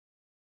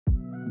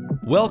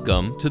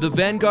Welcome to the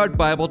Vanguard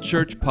Bible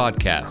Church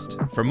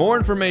podcast. For more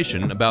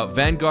information about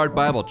Vanguard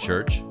Bible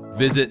Church,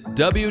 visit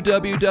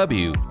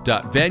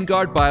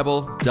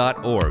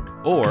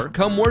www.vanguardbible.org or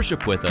come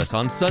worship with us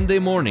on Sunday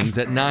mornings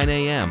at 9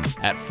 a.m.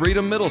 at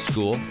Freedom Middle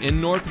School in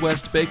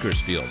Northwest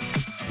Bakersfield.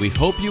 We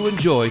hope you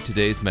enjoy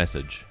today's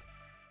message.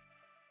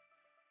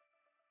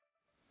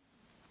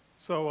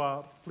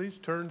 So please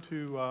turn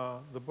to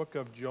the book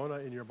of Jonah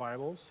in your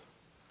Bibles.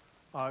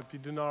 If you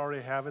do not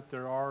already have it,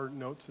 there are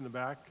notes in the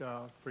back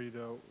for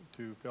you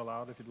to fill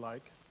out if you'd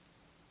like.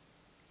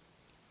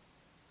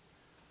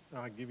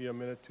 I'll give you a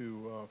minute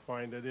to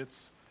find it.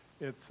 It's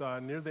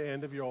near the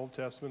end of your Old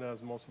Testament,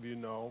 as most of you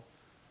know,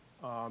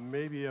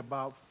 maybe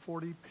about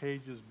 40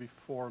 pages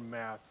before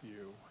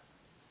Matthew.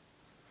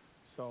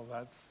 So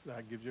that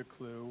gives you a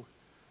clue.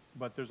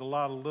 But there's a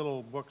lot of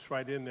little books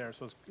right in there,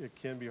 so it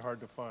can be hard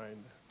to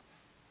find.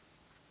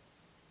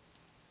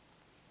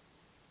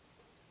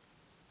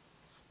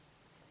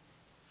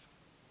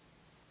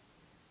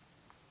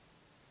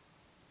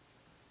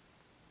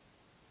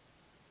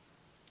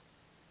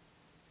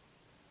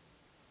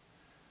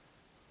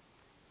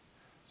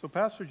 So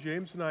Pastor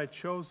James and I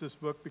chose this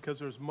book because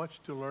there's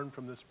much to learn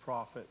from this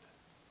prophet.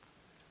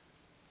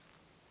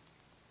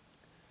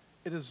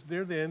 It is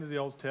near the end of the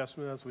Old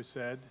Testament, as we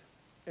said,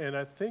 and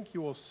I think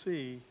you will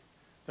see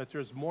that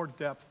there's more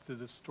depth to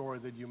this story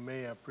than you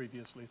may have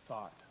previously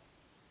thought.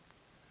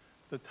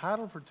 The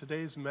title for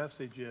today's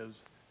message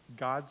is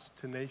God's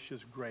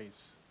Tenacious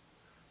Grace.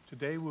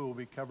 Today we will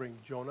be covering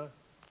Jonah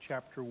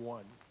chapter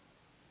 1.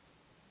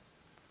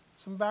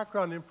 Some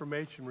background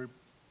information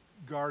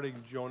regarding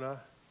Jonah.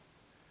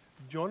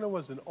 Jonah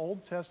was an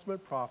Old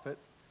Testament prophet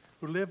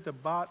who lived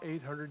about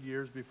 800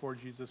 years before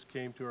Jesus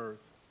came to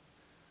earth.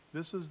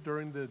 This is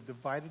during the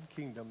divided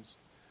kingdoms.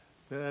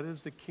 That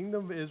is, the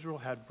kingdom of Israel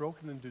had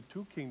broken into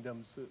two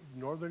kingdoms, the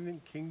northern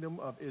kingdom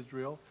of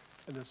Israel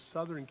and the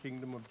southern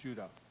kingdom of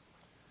Judah.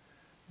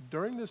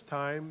 During this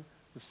time,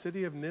 the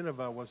city of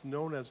Nineveh was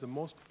known as the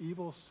most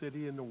evil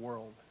city in the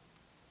world.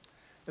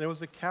 And it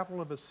was the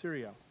capital of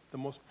Assyria, the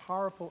most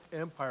powerful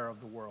empire of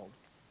the world.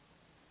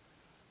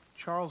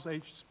 Charles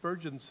H.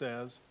 Spurgeon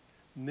says,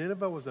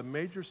 Nineveh was a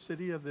major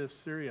city of the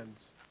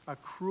Assyrians, a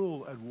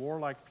cruel and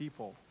warlike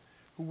people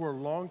who were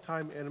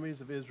longtime enemies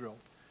of Israel.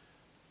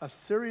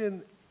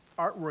 Assyrian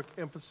artwork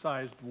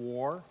emphasized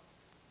war,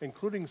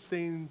 including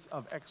scenes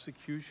of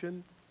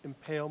execution,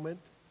 impalement,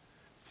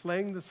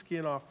 flaying the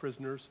skin off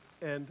prisoners,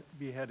 and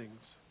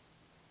beheadings.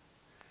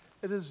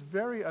 It is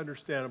very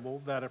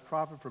understandable that a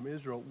prophet from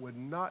Israel would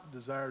not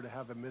desire to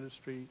have a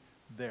ministry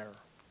there.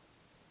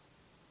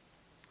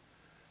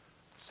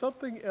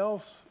 Something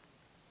else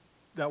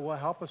that will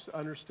help us to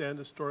understand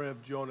the story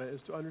of Jonah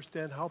is to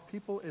understand how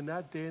people in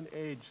that day and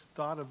age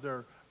thought of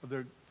their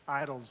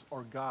idols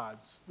or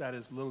gods, that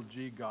is, little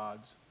g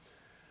gods.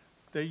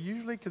 They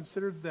usually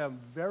considered them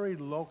very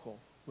local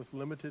with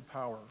limited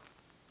power.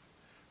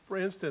 For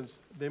instance,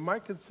 they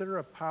might consider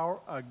a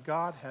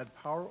god had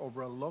power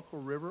over a local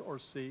river or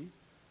sea,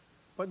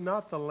 but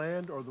not the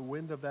land or the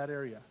wind of that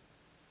area.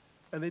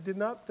 And they did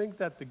not think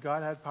that the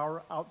god had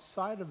power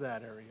outside of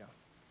that area.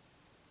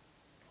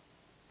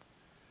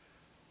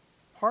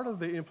 Part of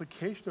the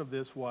implication of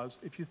this was,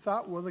 if you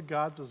thought one of the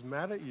gods was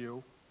mad at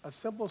you, a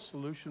simple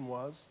solution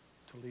was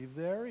to leave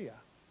the area.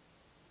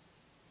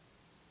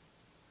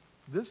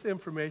 This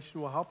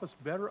information will help us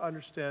better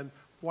understand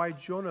why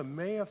Jonah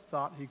may have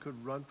thought he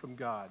could run from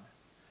God,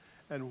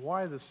 and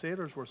why the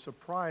sailors were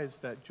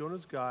surprised that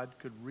Jonah's God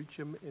could reach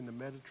him in the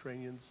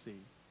Mediterranean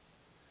Sea.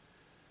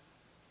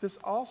 This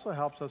also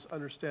helps us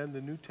understand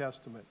the New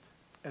Testament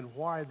and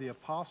why the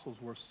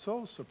apostles were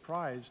so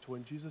surprised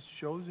when Jesus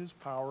shows his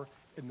power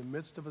in the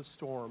midst of a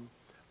storm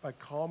by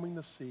calming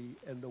the sea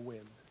and the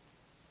wind.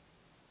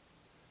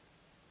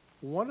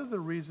 One of the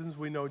reasons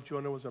we know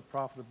Jonah was a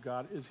prophet of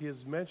God is he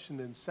is mentioned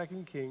in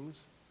 2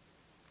 Kings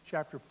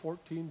chapter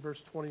 14,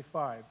 verse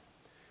 25.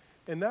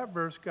 In that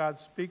verse, God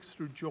speaks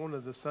through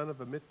Jonah, the son of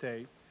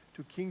Amittai,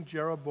 to King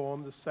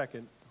Jeroboam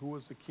II, who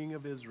was the king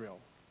of Israel,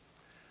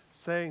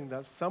 saying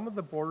that some of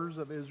the borders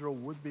of Israel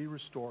would be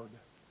restored.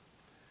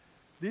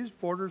 These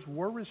borders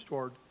were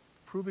restored,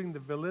 proving the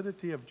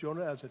validity of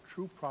Jonah as a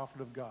true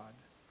prophet of God.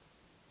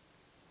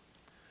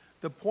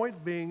 The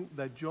point being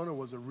that Jonah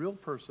was a real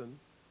person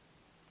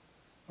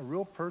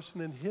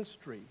in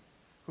history,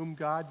 whom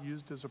God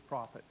used as a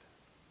prophet.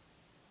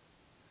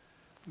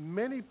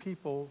 Many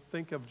people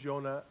think of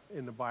Jonah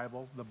in the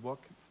Bible, the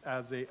book,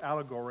 as an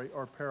allegory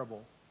or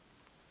parable.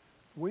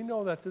 We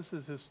know that this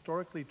is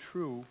historically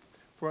true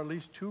for at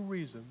least two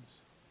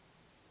reasons.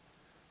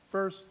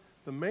 First,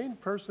 the main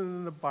person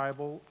in the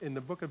Bible, in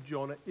the book of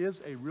Jonah,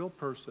 is a real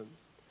person,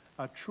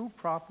 a true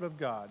prophet of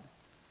God.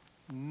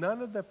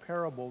 None of the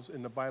parables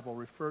in the Bible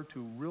refer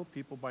to real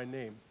people by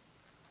name.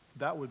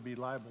 That would be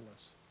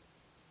libelous.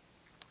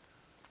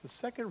 The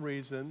second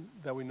reason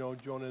that we know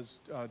Jonah's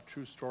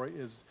true story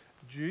is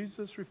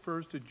Jesus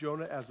refers to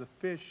Jonah as a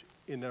fish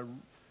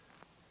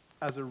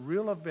as a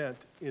real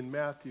event in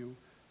Matthew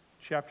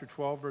chapter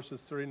 12, verses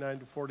 39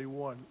 to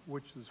 41,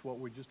 which is what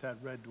we just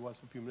had read to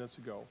us a few minutes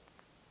ago.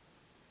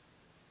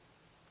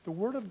 The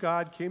word of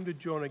God came to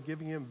Jonah,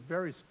 giving him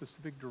very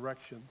specific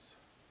directions.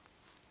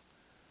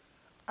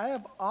 I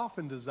have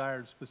often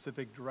desired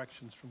specific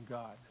directions from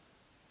God.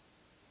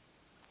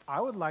 I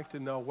would like to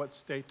know what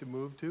state to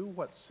move to,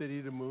 what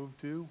city to move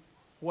to,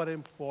 what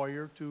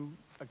employer to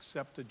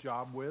accept a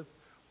job with,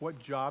 what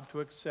job to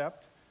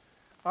accept.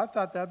 I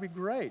thought that'd be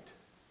great.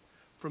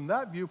 From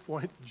that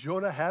viewpoint,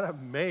 Jonah had it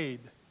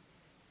made.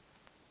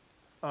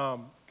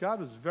 God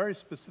was very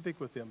specific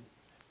with him.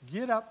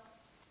 Get up,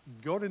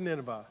 go to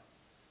Nineveh,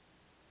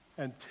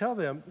 and tell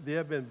them they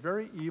have been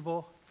very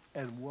evil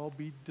and will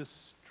be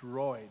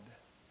destroyed.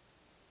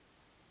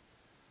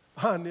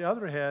 On the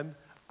other hand,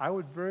 I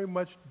would very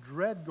much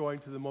dread going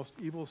to the most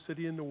evil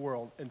city in the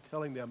world and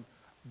telling them,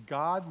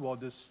 God will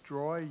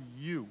destroy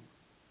you.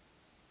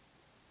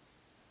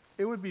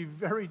 It would be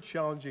very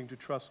challenging to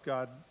trust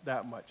God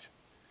that much.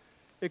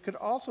 It could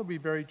also be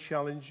very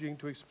challenging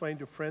to explain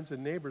to friends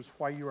and neighbors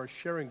why you are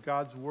sharing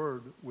God's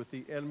word with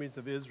the enemies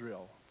of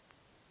Israel.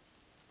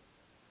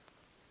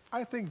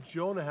 I think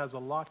Jonah has a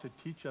lot to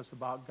teach us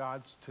about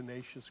God's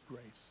tenacious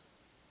grace.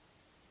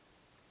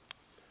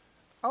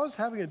 I was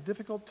having a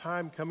difficult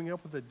time coming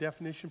up with a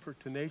definition for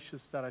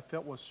tenacious that I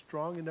felt was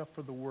strong enough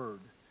for the word.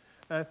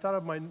 And I thought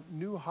of my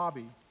new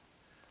hobby,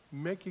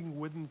 making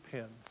wooden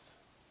pens.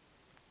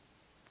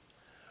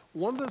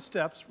 One of the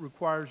steps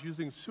requires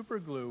using super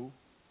glue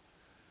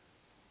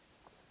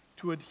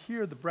to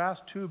adhere the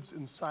brass tubes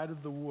inside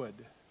of the wood.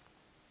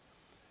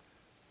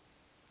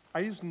 I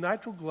use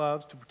nitrile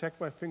gloves to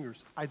protect my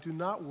fingers. I do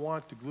not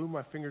want to glue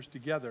my fingers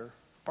together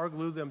or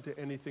glue them to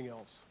anything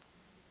else.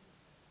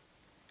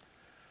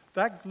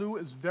 That glue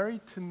is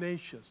very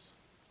tenacious.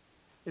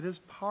 It is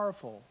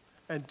powerful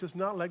and does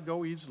not let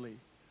go easily.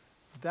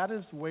 That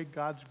is the way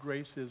God's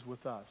grace is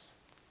with us.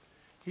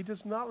 He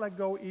does not let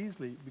go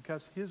easily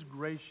because his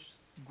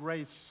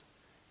grace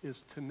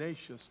is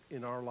tenacious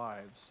in our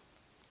lives.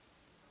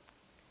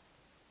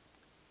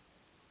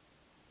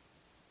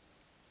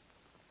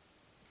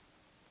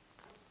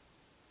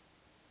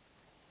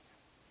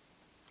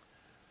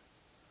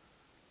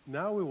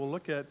 Now we will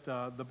look at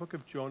the book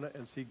of Jonah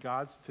and see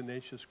God's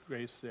tenacious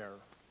grace there.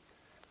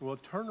 We'll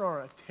turn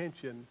our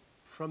attention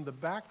from the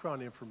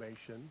background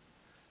information,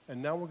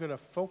 and now we're going to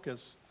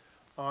focus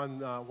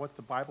on what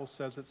the Bible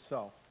says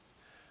itself.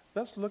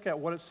 Let's look at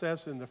what it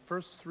says in the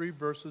first 3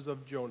 verses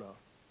of Jonah.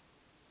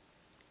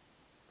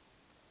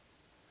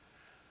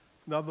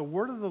 Now the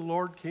word of the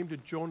Lord came to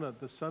Jonah,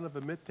 the son of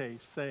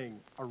Amittai, saying,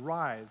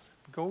 Arise,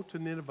 go to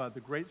Nineveh, the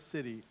great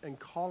city, and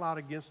call out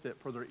against it,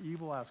 for their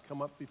evil has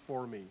come up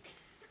before me.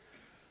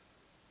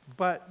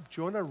 But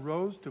Jonah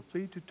rose to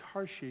flee to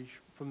Tarshish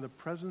from the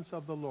presence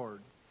of the Lord.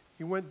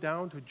 He went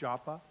down to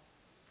Joppa,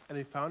 and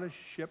he found a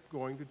ship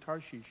going to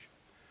Tarshish.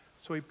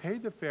 So he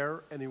paid the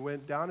fare, and he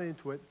went down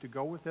into it to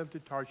go with them to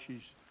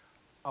Tarshish,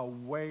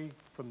 away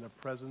from the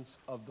presence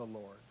of the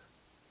Lord.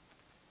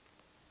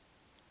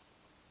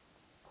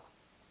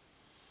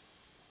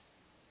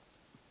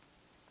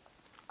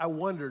 I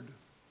wondered,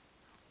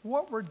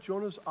 what were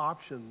Jonah's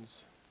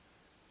options?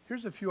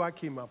 Here's a few I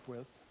came up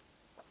with.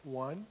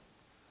 1,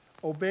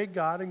 obey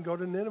God and go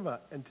to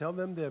Nineveh and tell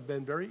them they have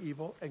been very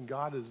evil and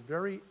God is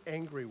very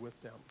angry with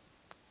them.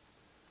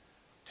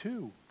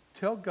 2,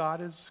 tell God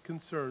his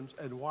concerns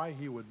and why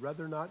he would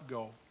rather not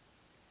go.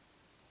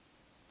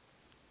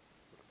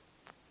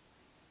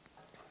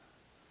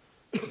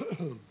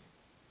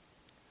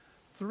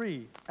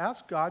 3,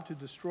 ask God to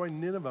destroy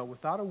Nineveh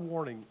without a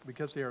warning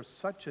because they are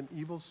such an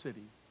evil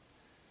city.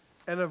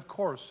 And of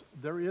course,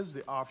 there is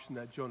the option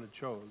that Jonah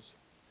chose,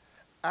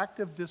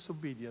 active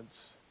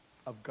disobedience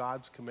of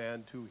God's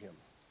command to him.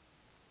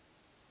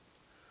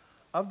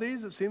 Of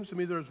these, it seems to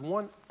me there's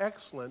one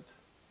excellent,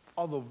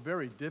 although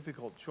very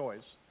difficult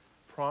choice,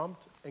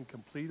 prompt and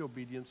complete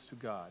obedience to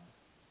God.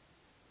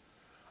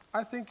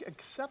 I think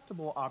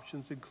acceptable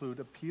options include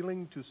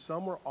appealing to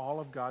some or all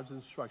of God's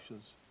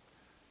instructions.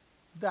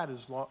 That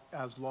is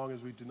as long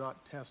as we do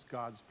not test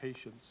God's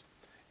patience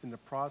in the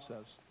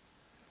process.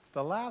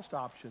 The last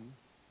option,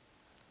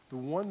 the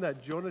one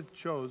that Jonah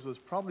chose, was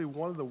probably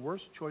one of the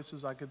worst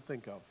choices I could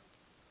think of.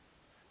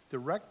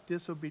 Direct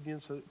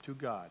disobedience to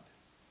God.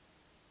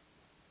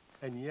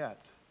 And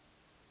yet,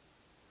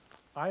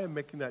 I am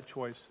making that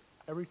choice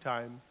every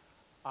time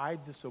I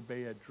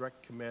disobey a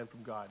direct command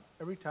from God.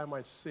 Every time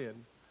I sin,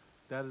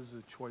 that is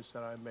the choice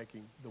that I'm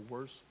making, the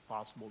worst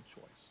possible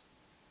choice.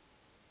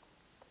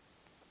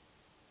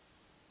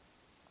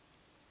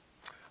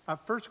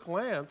 At first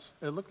glance,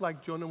 it looked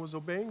like Jonah was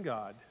obeying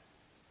God.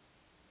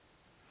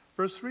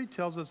 Verse 3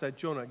 tells us that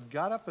Jonah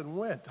got up and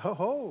went.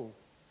 Oh,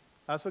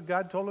 that's what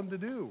God told him to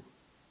do.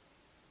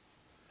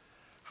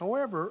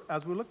 However,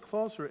 as we look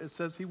closer, it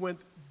says he went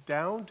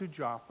down to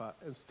Joppa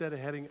instead of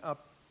heading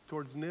up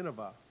towards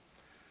Nineveh,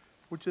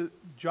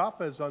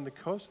 Joppa is on the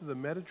coast of the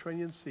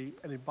Mediterranean Sea,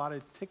 and he bought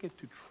a ticket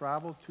to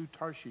travel to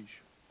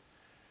Tarshish.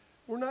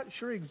 We're not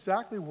sure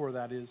exactly where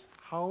that is.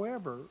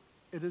 However,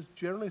 it is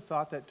generally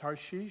thought that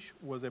Tarshish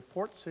was a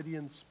port city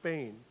in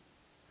Spain,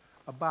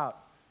 about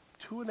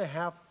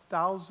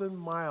 2,500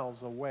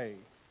 miles away.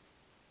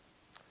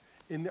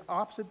 in the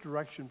opposite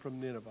direction from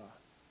Nineveh.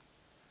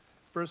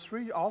 Verse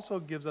 3 also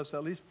gives us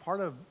at least part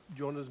of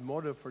Jonah's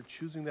motive for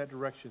choosing that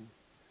direction.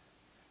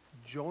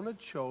 Jonah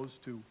chose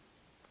to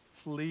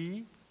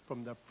flee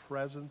from the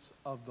presence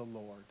of the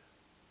Lord.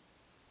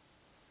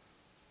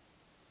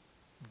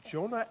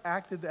 Jonah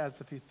acted as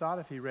if he thought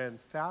if he ran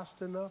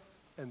fast enough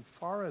and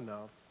far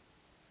enough,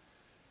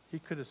 he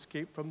could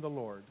escape from the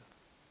Lord.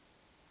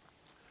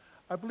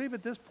 I believe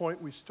at this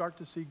point we start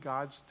to see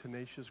God's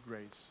tenacious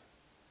grace.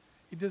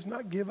 He does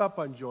not give up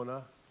on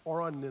Jonah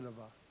or on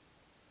Nineveh.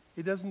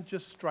 He doesn't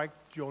just strike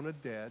Jonah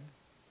dead.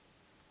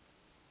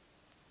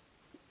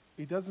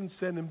 He doesn't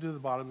send him to the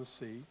bottom of the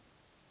sea.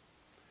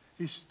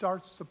 He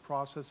starts the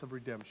process of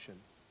redemption.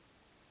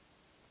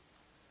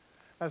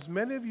 As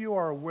many of you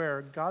are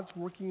aware, God's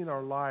working in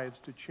our lives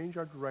to change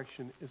our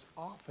direction is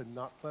often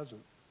not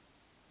pleasant.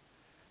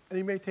 And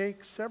he may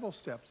take several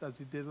steps, as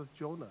he did with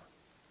Jonah.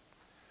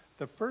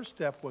 The first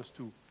step was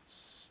to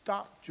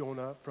stop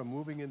Jonah from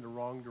moving in the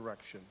wrong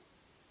direction.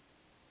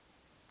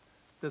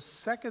 The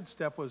second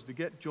step was to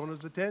get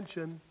Jonah's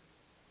attention.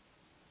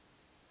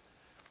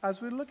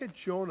 As we look at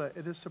Jonah,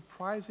 it is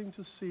surprising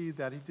to see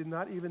that he did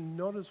not even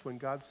notice when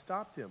God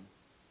stopped him.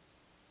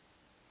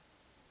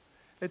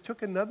 It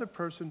took another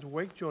person to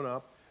wake Jonah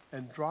up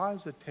and draw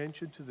his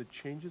attention to the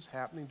changes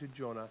happening to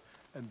Jonah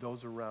and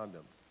those around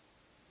him.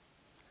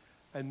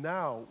 And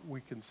now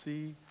we can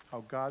see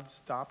how God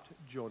stopped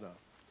Jonah.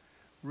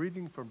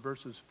 Reading from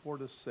verses 4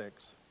 to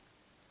 6.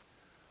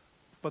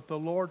 But the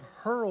Lord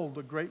hurled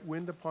a great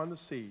wind upon the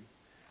sea,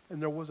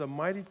 and there was a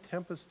mighty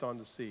tempest on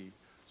the sea,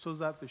 so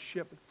that the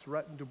ship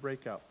threatened to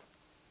break up.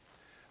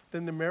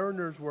 Then the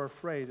mariners were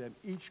afraid, and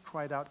each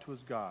cried out to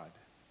his God.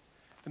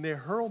 And they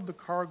hurled the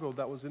cargo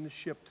that was in the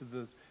ship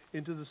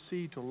into the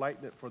sea to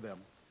lighten it for them.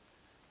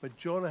 But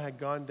Jonah had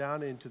gone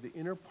down into the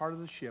inner part of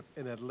the ship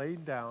and had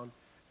laid down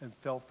and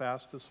fell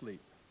fast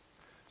asleep.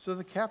 So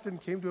the captain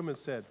came to him and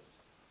said,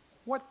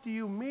 "What do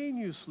you mean,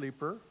 you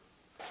sleeper?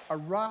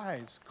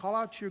 Arise, call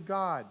out to your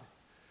God.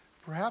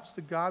 Perhaps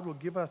the God will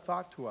give a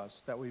thought to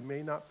us that we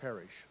may not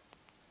perish."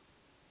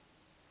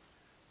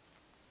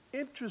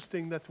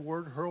 Interesting that the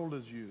word hurled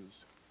is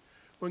used.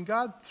 When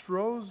God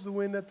throws the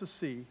wind at the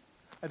sea,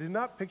 I did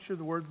not picture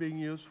the word being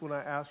used when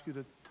I asked you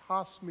to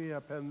toss me a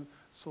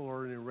pencil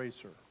or an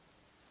eraser.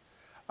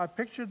 I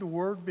pictured the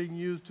word being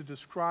used to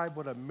describe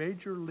what a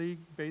Major League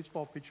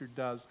Baseball pitcher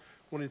does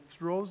when he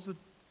throws the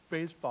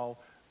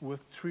baseball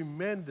with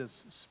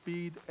tremendous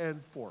speed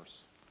and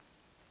force.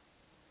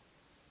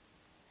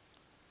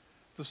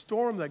 The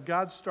storm that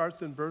God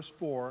starts in verse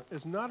 4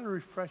 is not a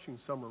refreshing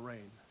summer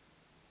rain.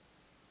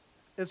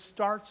 It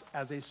starts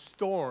as a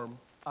storm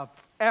of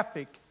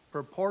epic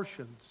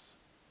proportions.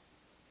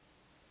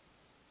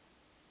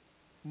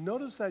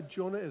 Notice that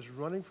Jonah is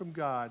running from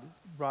God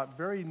brought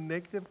very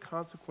negative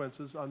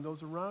consequences on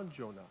those around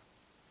Jonah.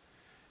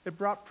 It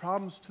brought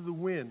problems to the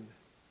wind.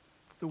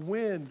 The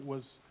wind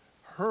was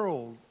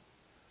hurled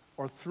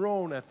or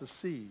thrown at the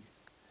sea.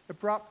 It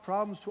brought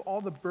problems to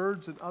all the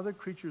birds and other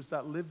creatures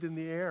that lived in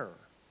the air.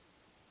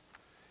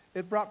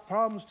 It brought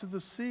problems to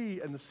the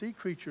sea and the sea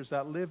creatures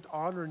that lived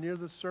on or near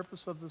the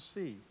surface of the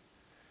sea.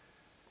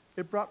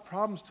 It brought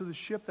problems to the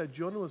ship that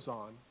Jonah was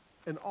on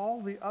and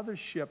all the other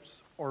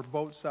ships or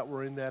boats that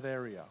were in that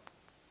area.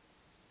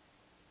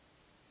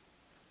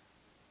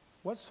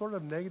 What sort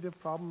of negative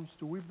problems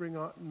do we bring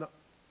on? No.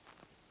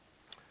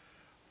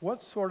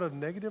 What sort of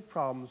negative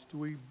problems do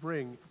we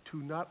bring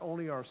to not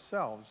only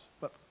ourselves,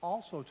 but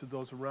also to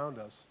those around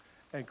us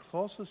and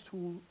closest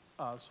to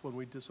us when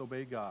we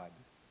disobey God?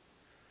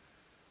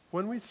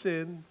 When we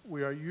sin,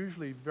 we are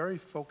usually very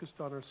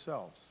focused on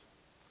ourselves.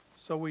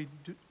 So we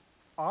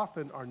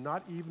often are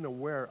not even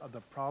aware of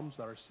the problems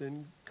that our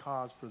sin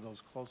caused for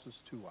those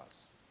closest to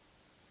us.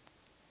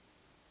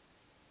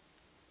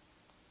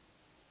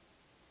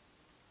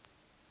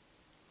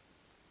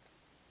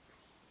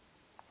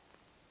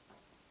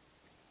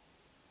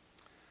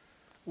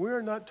 We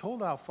are not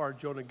told how far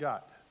Jonah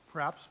got.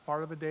 Perhaps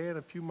part of a day and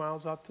a few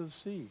miles out to the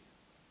sea.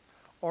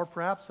 Or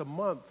perhaps a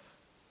month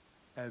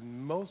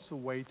and most of the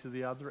way to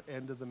the other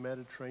end of the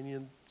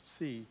Mediterranean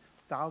Sea,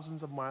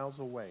 thousands of miles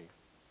away.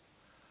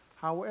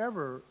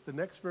 However, the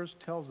next verse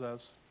tells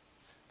us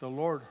the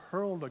Lord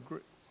hurled a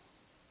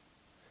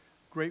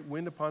great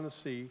wind upon the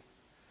sea,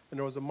 and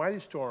there was a mighty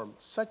storm,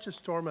 such a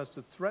storm as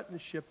to threaten the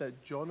ship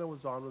that Jonah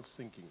was on was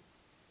sinking.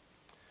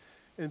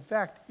 In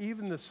fact,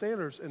 even the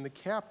sailors and the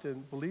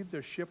captain believed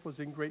their ship was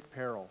in great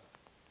peril.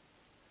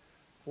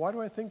 Why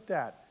do I think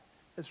that?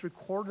 It's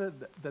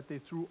recorded that they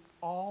threw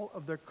all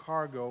of their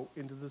cargo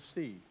into the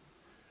sea.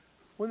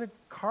 When the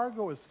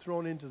cargo is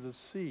thrown into the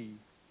sea,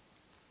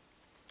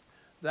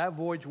 that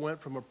voyage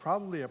went from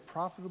probably a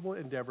profitable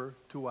endeavor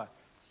to a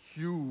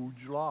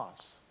huge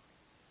loss.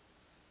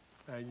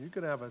 And you're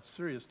going to have a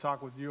serious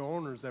talk with your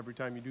owners every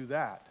time you do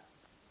that.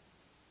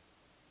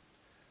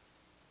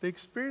 The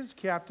experienced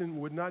captain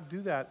would not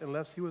do that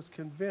unless he was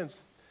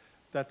convinced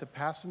that the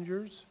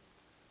passengers,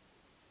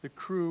 the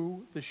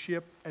crew, the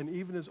ship, and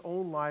even his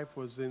own life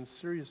was in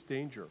serious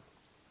danger.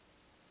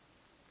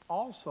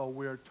 Also,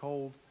 we are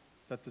told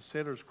that the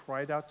sailors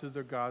cried out to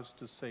their gods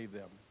to save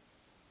them.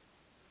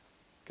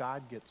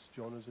 God gets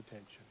Jonah's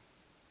attention.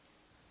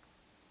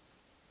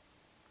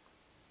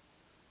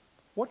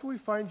 What do we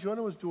find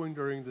Jonah was doing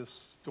during this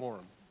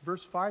storm?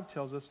 Verse 5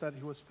 tells us that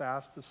he was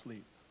fast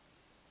asleep.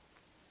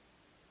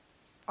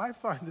 I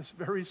find this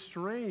very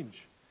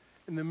strange.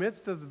 In the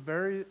midst of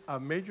a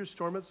major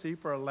storm at sea,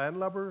 for a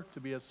landlubber to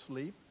be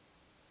asleep.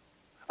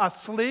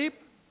 Asleep?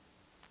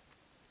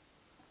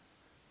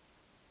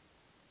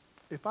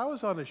 If I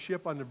was on a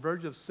ship on the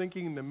verge of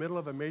sinking in the middle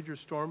of a major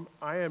storm,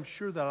 I am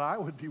sure that I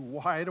would be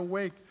wide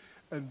awake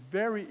and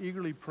very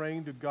eagerly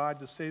praying to God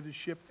to save the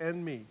ship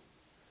and me.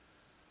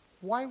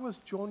 Why was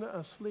Jonah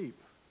asleep?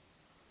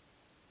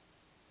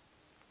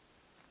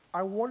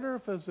 I wonder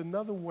if there's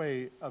another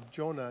way of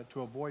Jonah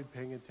to avoid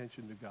paying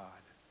attention to God.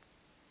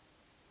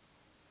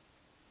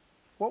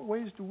 What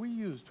ways do we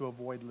use to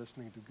avoid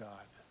listening to God?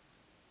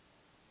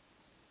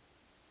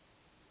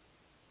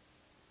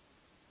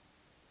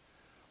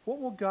 What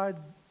will God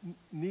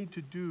need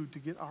to do to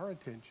get our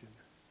attention?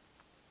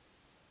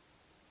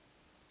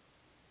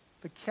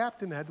 The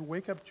captain had to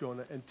wake up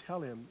Jonah and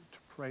tell him to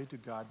pray to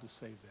God to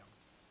save them.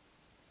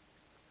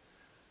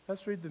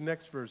 Let's read the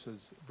next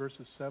verses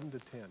 7 to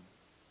 10.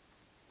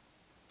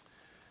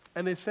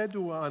 And they said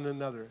to one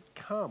another,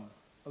 "Come,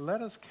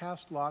 let us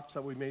cast lots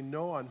that we may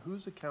know on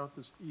whose account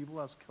this evil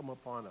has come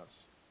upon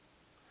us."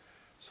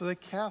 So they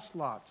cast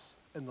lots,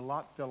 and the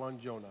lot fell on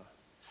Jonah.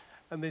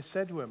 And they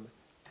said to him,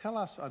 "Tell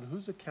us on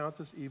whose account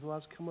this evil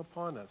has come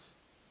upon us.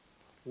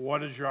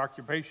 What is your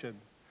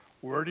occupation?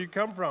 Where do you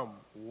come from?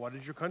 What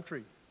is your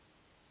country?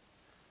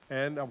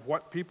 And of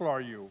what people are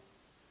you?"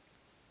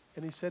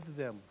 And he said to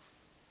them,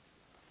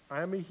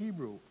 "I am a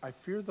Hebrew. I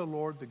fear the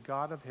Lord, the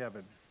God of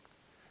heaven,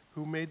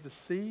 who made the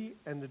sea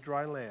and the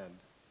dry land."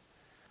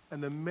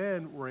 And the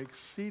men were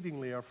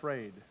exceedingly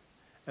afraid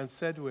and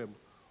said to him,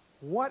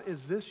 "What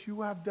is this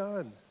you have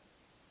done?"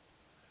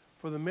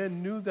 For the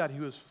men knew that he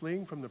was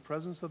fleeing from the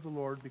presence of the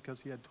Lord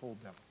because he had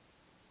told them.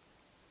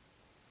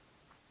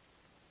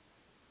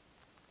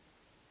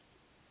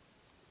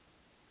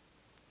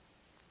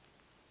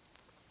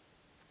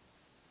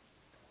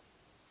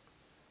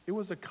 It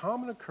was a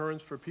common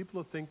occurrence for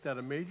people to think that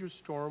a major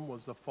storm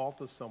was the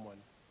fault of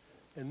someone.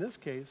 In this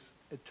case,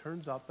 it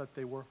turns out that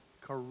they were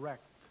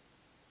correct.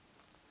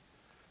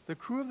 The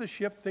crew of the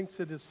ship thinks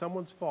it is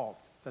someone's fault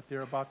that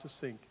they're about to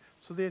sink,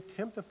 so they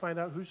attempt to find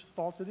out whose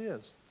fault it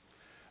is.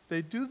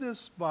 They do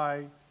this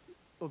by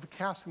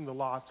casting the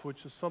lots,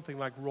 which is something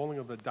like rolling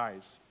of the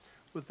dice,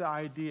 with the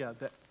idea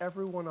that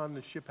everyone on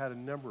the ship had a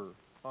number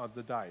of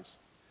the dice.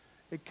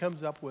 It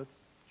comes up with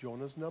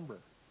Jonah's number.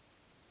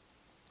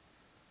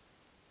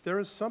 There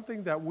is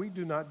something that we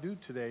do not do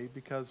today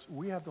because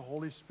we have the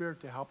Holy Spirit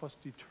to help us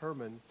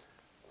determine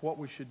what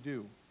we should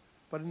do.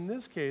 But in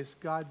this case,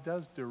 God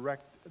does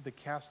direct the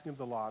casting of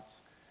the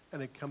lots,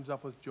 and it comes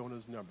up with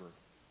Jonah's number.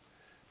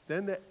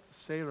 Then the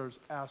sailors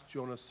asked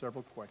Jonah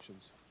several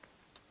questions.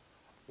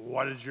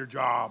 What is your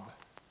job?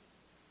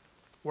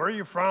 Where are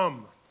you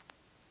from?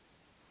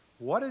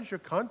 What is your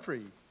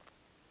country?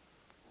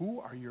 Who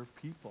are your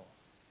people?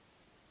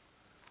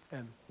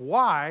 And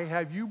why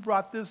have you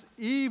brought this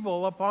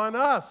evil upon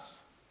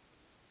us?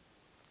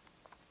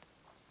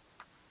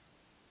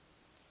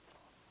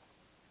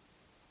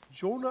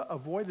 Jonah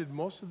avoided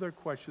most of their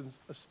questions,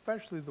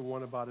 especially the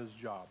one about his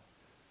job.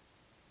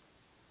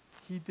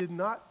 He did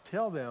not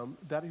tell them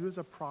that he was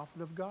a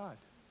prophet of God.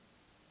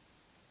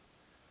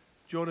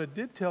 Jonah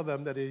did tell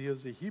them that he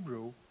was a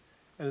Hebrew,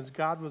 and as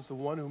God was the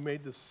one who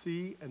made the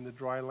sea and the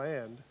dry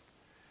land,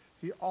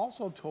 he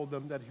also told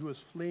them that he was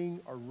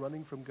fleeing or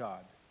running from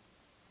God.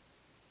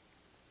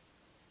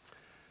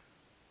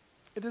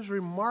 It is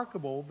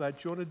remarkable that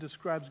Jonah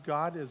describes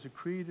God as the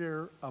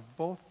creator of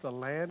both the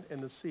land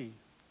and the sea.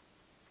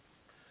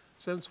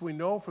 Since we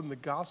know from the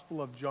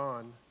Gospel of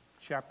John,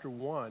 chapter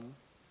 1,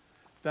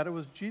 that it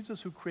was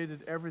Jesus who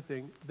created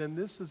everything, then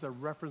this is a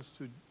reference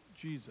to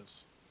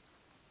Jesus.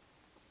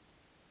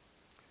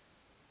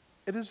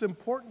 It is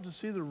important to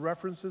see the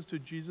references to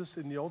Jesus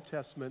in the Old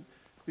Testament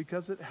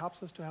because it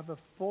helps us to have a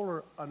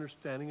fuller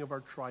understanding of our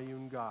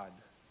triune God.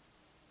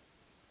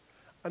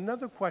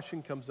 Another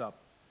question comes up.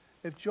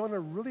 If Jonah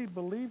really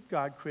believed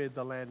God created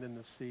the land and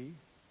the sea,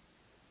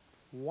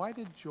 why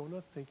did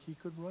Jonah think he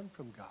could run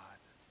from God?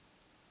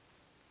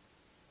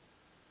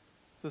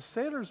 The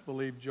sailors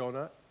believed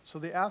Jonah, so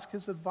they asked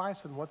his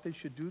advice on what they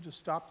should do to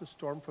stop the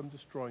storm from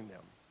destroying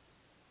them.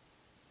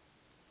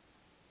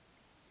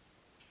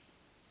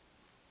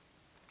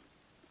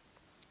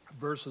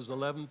 Verses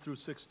 11 through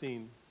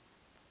 16.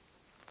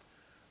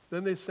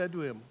 Then they said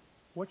to him,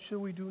 "What shall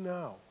we do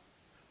now,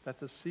 that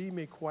the sea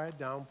may quiet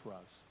down for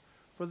us?"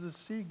 For the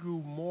sea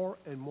grew more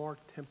and more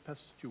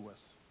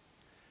tempestuous.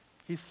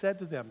 He said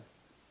to them,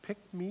 "Pick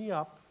me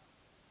up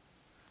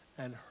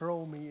and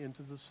hurl me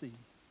into the sea.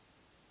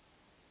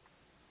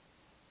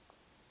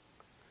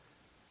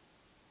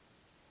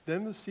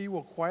 Then the sea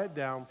will quiet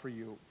down for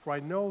you, for I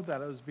know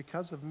that it is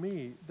because of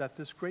me that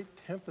this great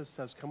tempest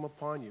has come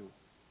upon you."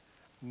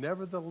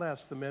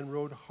 Nevertheless, the men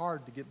rowed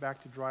hard to get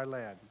back to dry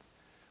land,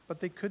 But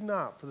they could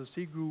not, for the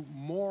sea grew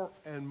more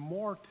and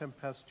more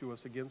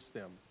tempestuous against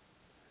them.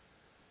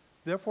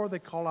 Therefore they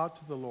called out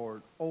to the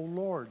Lord, O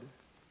Lord,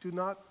 do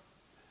not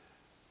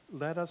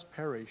let us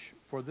perish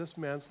for this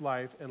man's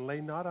life, and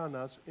lay not on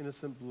us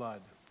innocent blood.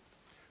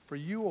 For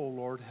you, O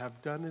Lord,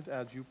 have done it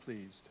as you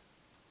pleased.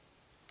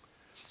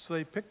 So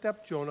they picked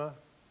up Jonah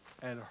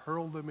and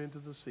hurled him into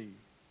the sea.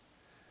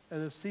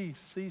 And the sea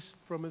ceased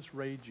from its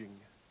raging.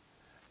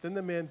 Then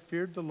the men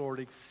feared the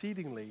Lord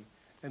exceedingly,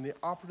 and they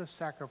offered a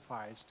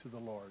sacrifice to the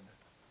Lord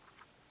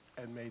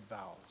and made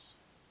vows.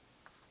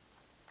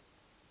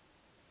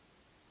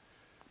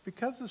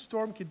 Because the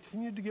storm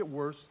continued to get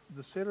worse,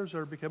 the sailors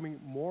are becoming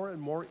more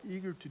and more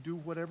eager to do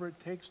whatever it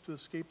takes to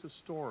escape the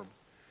storm.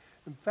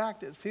 In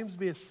fact, it seems to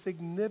be a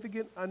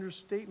significant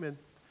understatement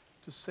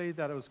to say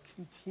that it was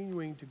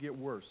continuing to get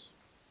worse.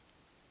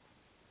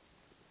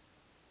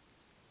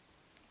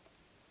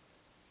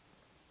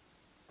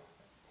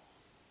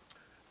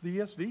 The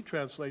ESV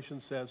translation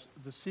says,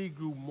 the sea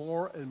grew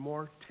more and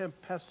more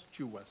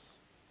tempestuous.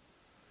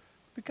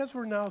 Because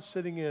we're now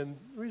sitting in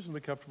reasonably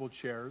comfortable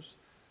chairs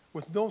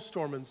with no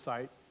storm in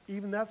sight,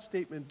 even that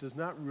statement does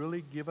not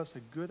really give us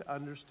a good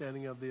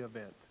understanding of the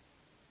event.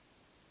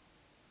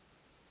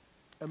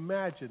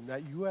 Imagine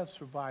that you have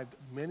survived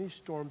many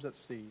storms at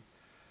sea.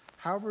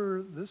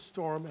 However, this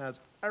storm has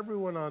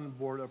everyone on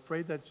board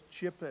afraid that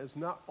ship is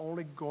not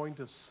only going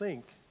to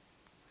sink,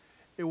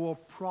 it will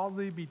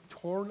probably be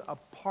torn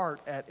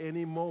apart at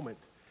any moment,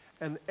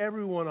 and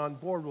everyone on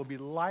board will be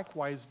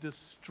likewise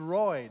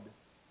destroyed,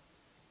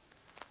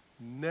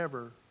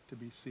 never to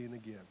be seen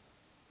again.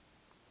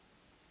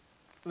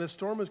 And the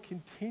storm is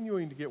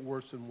continuing to get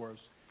worse and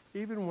worse,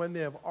 even when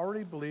they have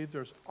already believed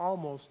there's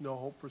almost no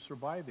hope for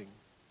surviving.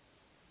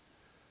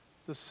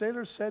 The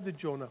sailors said to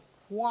Jonah,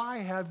 why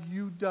have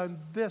you done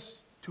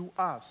this to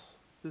us,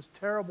 this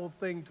terrible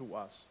thing to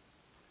us?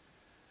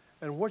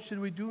 And what should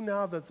we do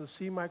now that the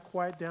sea might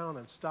quiet down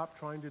and stop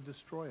trying to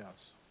destroy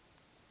us?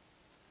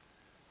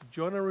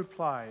 Jonah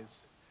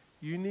replies,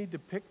 you need to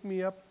pick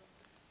me up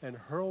and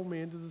hurl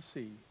me into the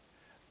sea.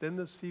 Then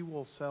the sea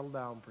will settle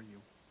down for you.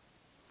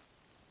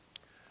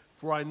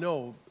 For I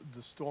know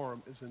the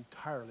storm is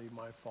entirely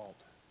my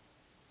fault.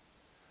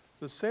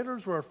 The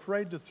sailors were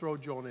afraid to throw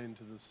Jonah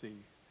into the sea.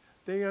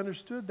 They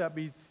understood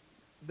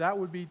that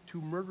would be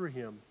to murder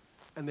him,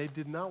 and they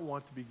did not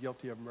want to be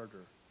guilty of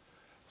murder.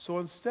 So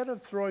instead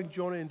of throwing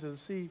Jonah into the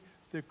sea,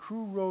 the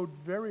crew rowed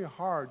very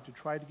hard to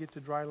try to get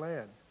to dry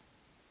land.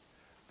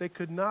 They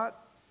could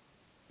not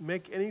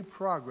make any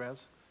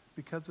progress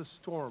because the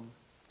storm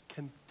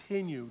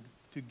continued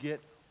to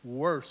get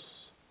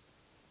worse.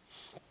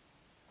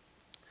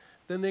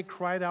 Then they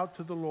cried out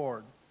to the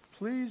Lord,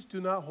 please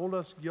do not hold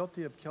us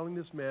guilty of killing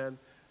this man,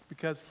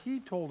 because he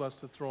told us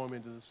to throw him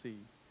into the sea,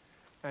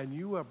 and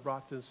you have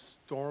brought this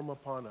storm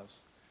upon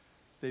us.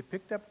 They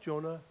picked up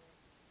Jonah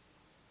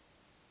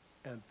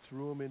and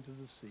threw him into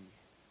the sea.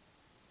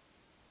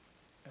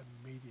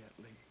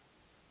 Immediately,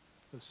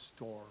 the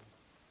storm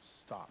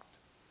stopped.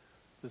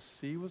 The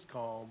sea was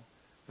calm,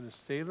 and the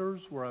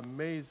sailors were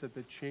amazed at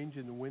the change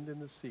in the wind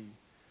and the sea.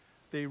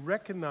 They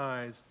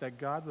recognized that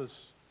God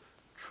was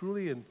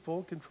truly in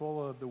full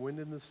control of the wind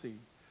and the sea.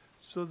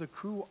 So the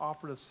crew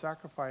offered a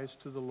sacrifice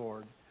to the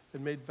Lord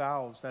and made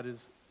vows, that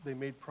is, they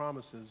made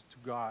promises to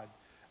God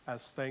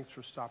as thanks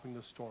for stopping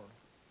the storm.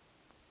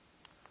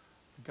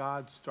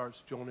 God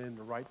starts Jonah in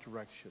the right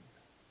direction.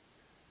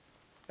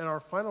 And our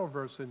final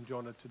verse in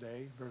Jonah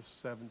today, verse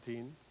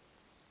 17.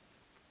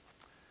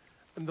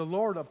 And the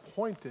Lord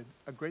appointed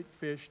a great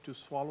fish to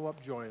swallow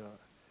up Jonah,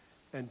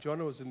 and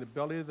Jonah was in the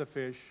belly of the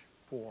fish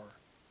for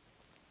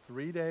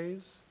 3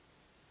 days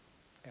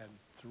and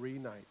 3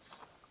 nights.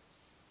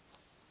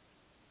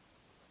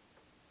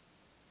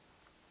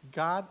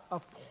 God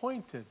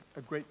appointed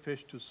a great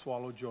fish to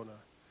swallow Jonah.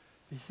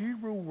 The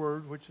Hebrew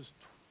word which is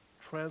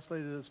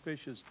translated as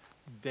fish is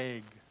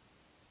dag.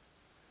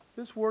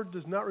 This word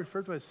does not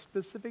refer to a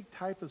specific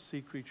type of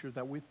sea creature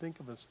that we think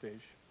of as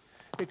fish.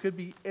 It could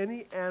be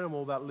any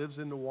animal that lives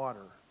in the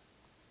water.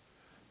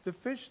 The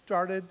fish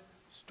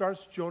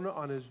starts Jonah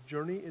on his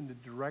journey in the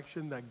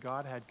direction that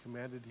God had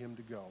commanded him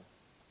to go.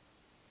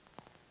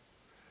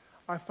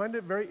 I find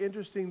it very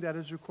interesting that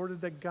it's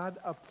recorded that God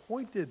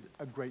appointed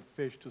a great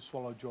fish to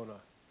swallow Jonah.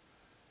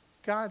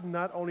 God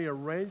not only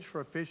arranged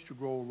for a fish to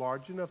grow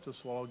large enough to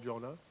swallow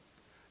Jonah,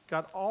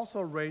 God also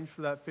arranged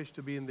for that fish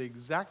to be in the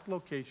exact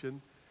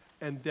location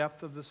and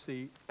depth of the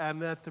sea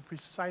and at the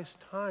precise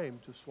time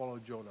to swallow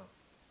Jonah.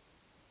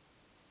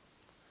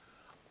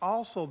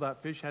 Also, that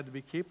fish had to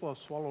be capable of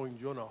swallowing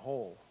Jonah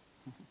whole.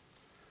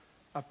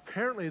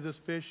 Apparently, this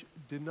fish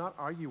did not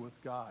argue with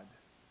God.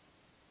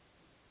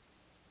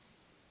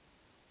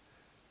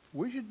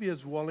 We should be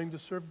as willing to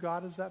serve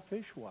God as that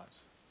fish was.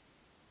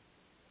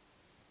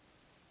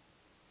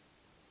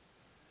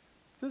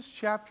 This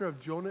chapter of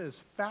Jonah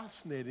is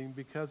fascinating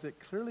because it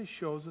clearly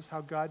shows us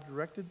how God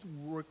directed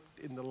work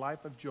in the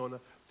life of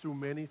Jonah through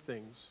many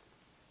things.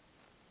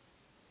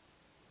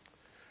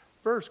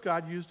 First,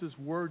 God used his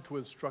word to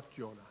instruct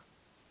Jonah.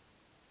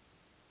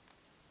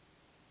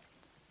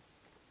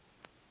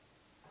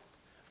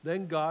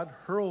 Then God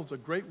hurls a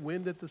great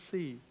wind at the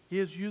sea. He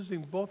is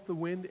using both the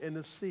wind and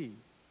the sea.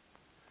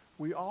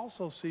 We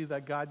also see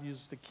that God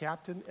uses the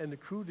captain and the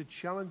crew to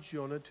challenge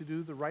Jonah to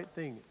do the right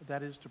thing,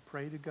 that is, to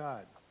pray to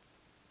God.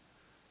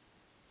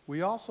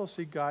 We also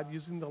see God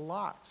using the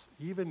lots.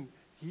 He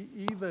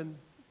even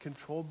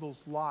controlled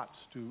those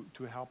lots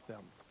to help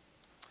them,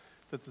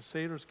 that the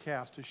sailors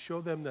cast to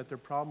show them that their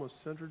problem was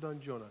centered on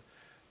Jonah.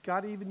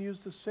 God even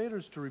used the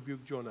sailors to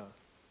rebuke Jonah.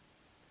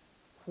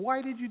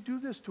 Why did you do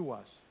this to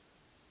us?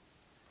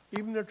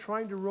 Even their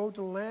trying to row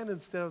to land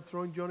instead of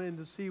throwing Jonah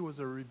into the sea was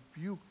a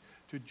rebuke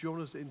to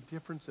Jonah's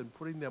indifference and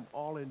putting them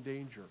all in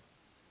danger.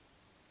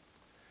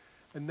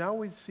 And now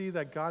we see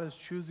that God is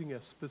choosing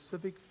a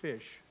specific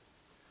fish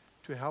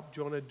to help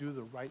Jonah do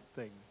the right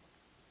thing.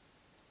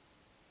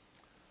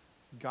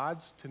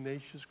 God's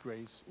tenacious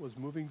grace was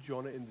moving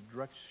Jonah in the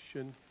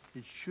direction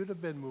he should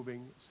have been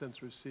moving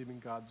since receiving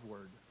God's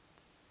word.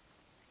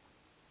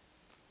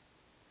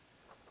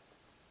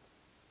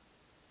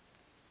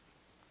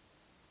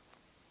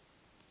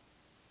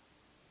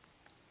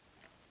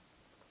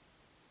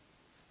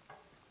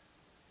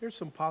 Here's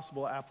some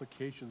possible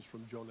applications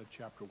from Jonah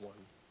chapter 1.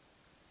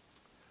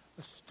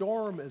 A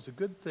storm is a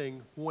good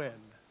thing when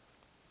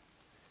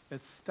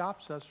it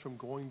stops us from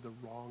going the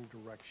wrong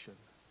direction.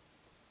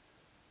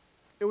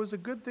 It was a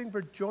good thing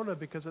for Jonah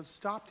because it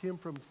stopped him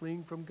from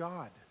fleeing from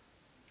God.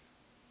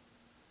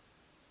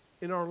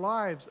 In our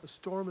lives, a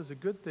storm is a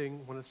good thing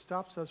when it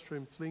stops us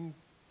from fleeing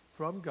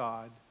from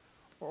God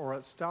or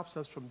it stops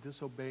us from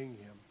disobeying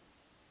Him.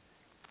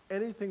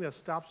 Anything that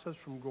stops us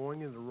from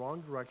going in the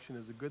wrong direction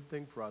is a good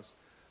thing for us,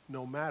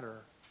 no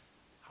matter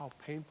how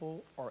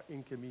painful or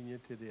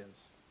inconvenient it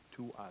is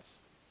to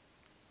us.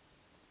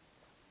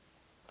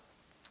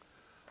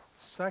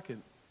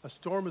 Second, a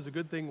storm is a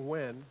good thing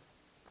when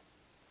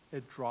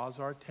it draws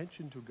our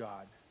attention to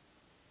God.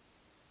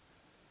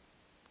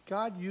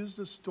 God used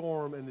the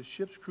storm and the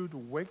ship's crew to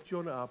wake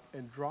Jonah up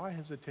and draw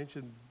his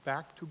attention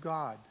back to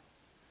God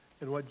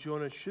and what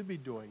Jonah should be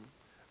doing.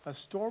 A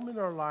storm in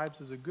our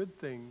lives is a good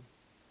thing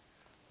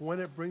when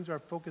it brings our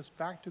focus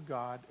back to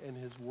God and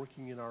His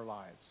working in our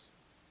lives.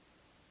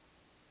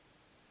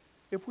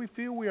 If we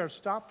feel we are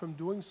stopped from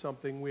doing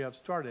something we have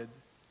started,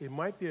 it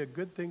might be a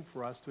good thing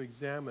for us to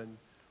examine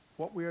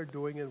what we are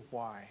doing and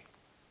why.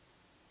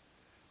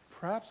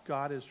 Perhaps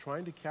God is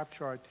trying to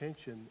capture our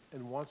attention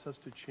and wants us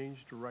to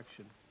change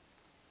direction.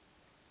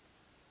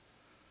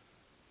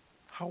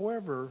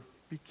 However,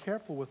 be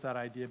careful with that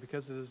idea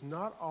because it is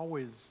not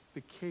always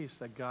the case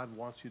that God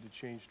wants you to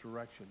change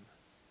direction.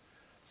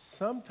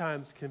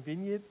 Sometimes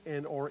convenient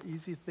and or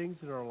easy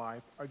things in our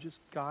life are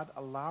just God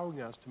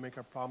allowing us to make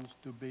our problems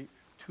to be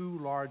too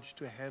large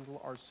to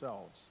handle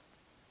ourselves.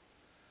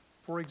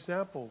 For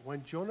example,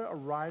 when Jonah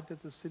arrived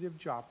at the city of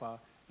Joppa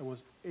and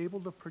was able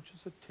to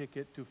purchase a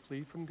ticket to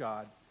flee from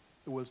God,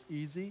 it was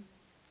easy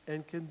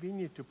and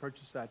convenient to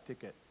purchase that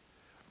ticket.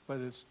 But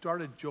it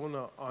started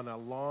Jonah on a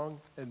long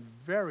and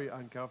very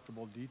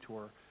uncomfortable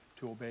detour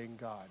to obeying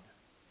God.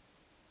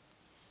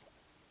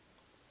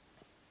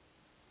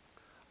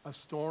 A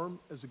storm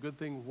is a good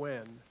thing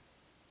when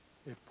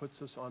it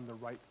puts us on the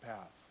right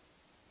path.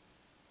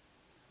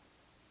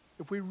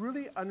 If we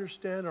really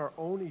understand our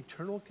own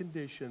eternal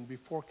condition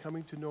before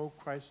coming to know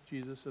Christ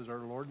Jesus as our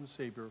Lord and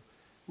Savior,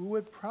 we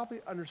would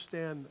probably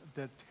understand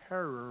the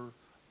terror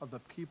of the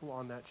people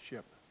on that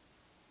ship.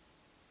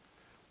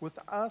 With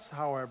us,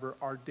 however,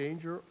 our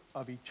danger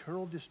of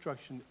eternal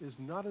destruction is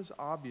not as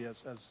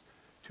obvious as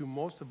to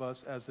most of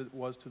us as it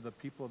was to the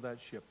people of that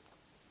ship.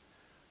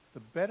 The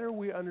better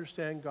we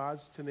understand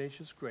God's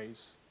tenacious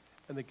grace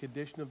and the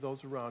condition of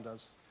those around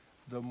us,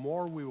 the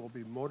more we will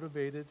be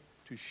motivated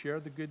to share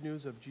the good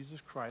news of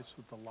Jesus Christ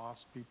with the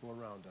lost people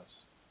around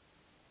us.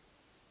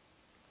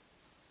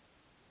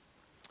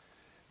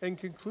 In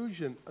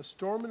conclusion, a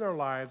storm in our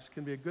lives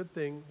can be a good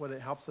thing when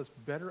it helps us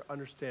better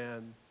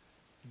understand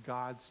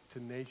God's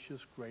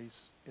tenacious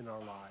grace in our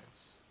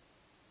lives.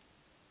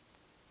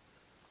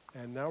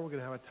 And now we're going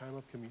to have a time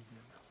of communion.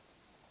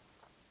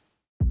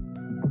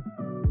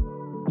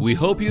 We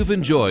hope you've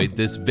enjoyed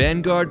this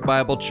Vanguard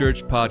Bible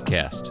Church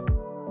podcast.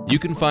 You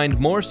can find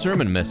more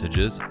sermon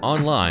messages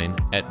online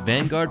at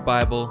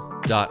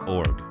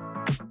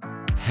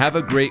vanguardbible.org. Have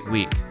a great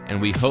week,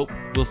 and we hope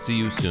we'll see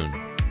you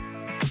soon.